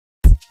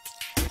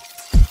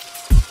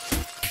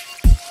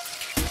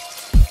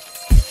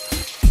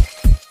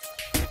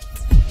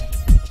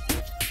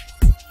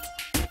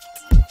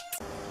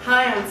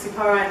I'm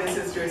Supara and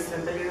this is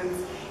Jerusalem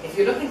Balloons. If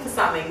you're looking for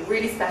something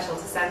really special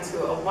to send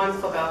to a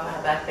wonderful girl for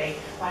her birthday,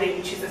 why don't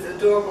you choose this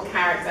adorable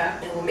character?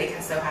 It will make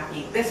her so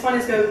happy. This one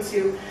is going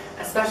to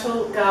a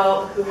special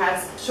girl who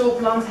has short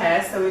blonde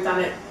hair, so we've done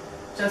it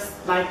just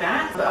like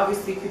that. But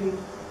obviously you can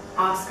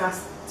ask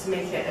us to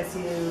make it as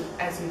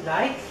you'd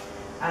like.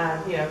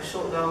 You know,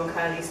 short, long,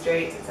 curly,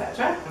 straight,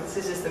 etc. This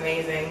is just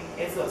amazing.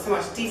 It's got so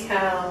much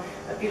detail,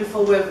 a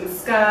beautiful woven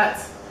skirt,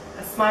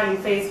 a smiling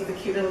face with a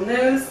cute little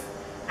nose,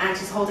 and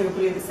she's holding a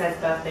balloon that says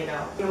birthday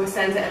girl. We'll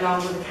send it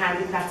along with a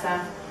candy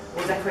platter.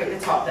 We'll decorate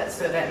the top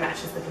so that it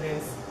matches the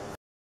balloons.